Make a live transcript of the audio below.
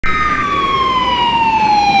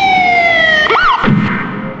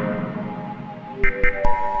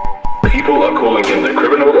People are calling him the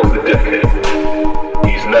criminal of the decade.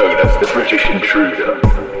 He's known as the British Intruder.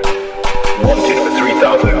 Wanted for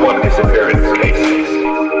 3001 disappearance cases.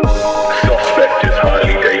 The suspect is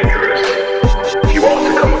highly dangerous. If you are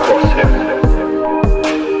to come across him,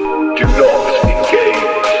 do not engage.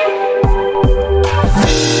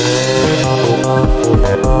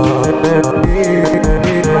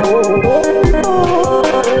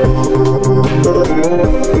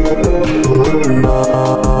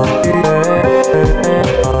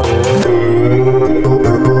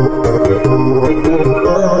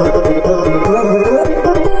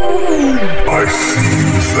 I see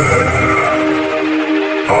you there.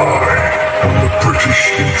 I am the British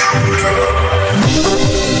Intruder.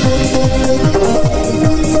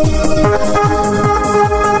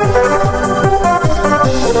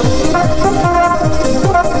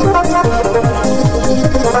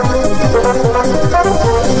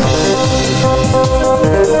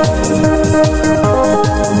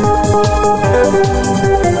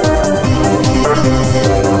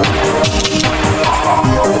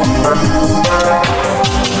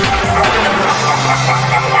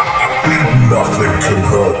 Nothing can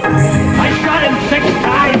hurt me. I shot him 6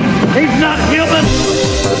 times! He's not human!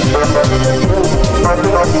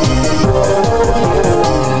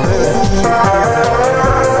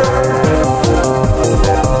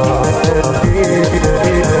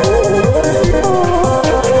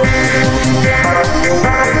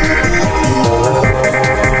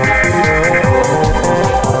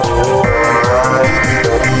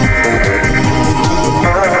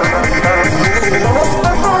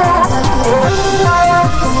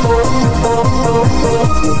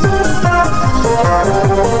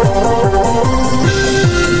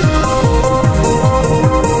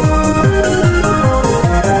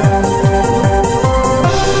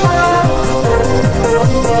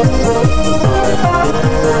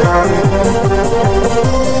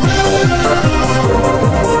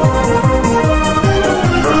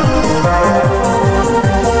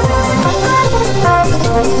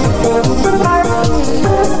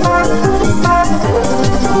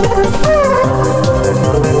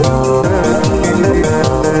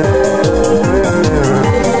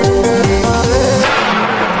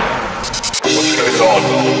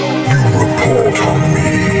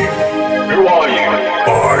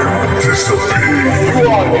 Disappear. Who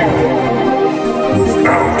are you?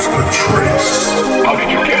 Without a trace. How did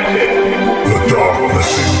you get here? The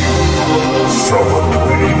darkness in you summoned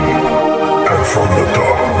me, and from the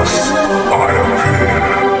darkness I appear.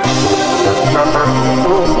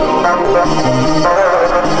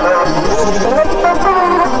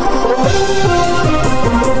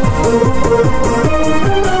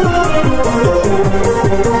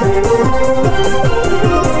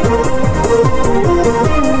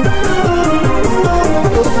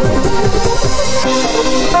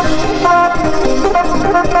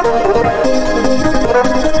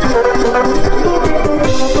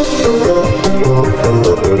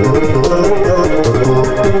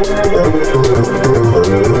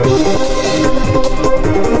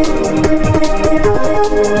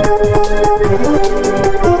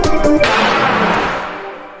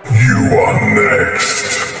 You are next.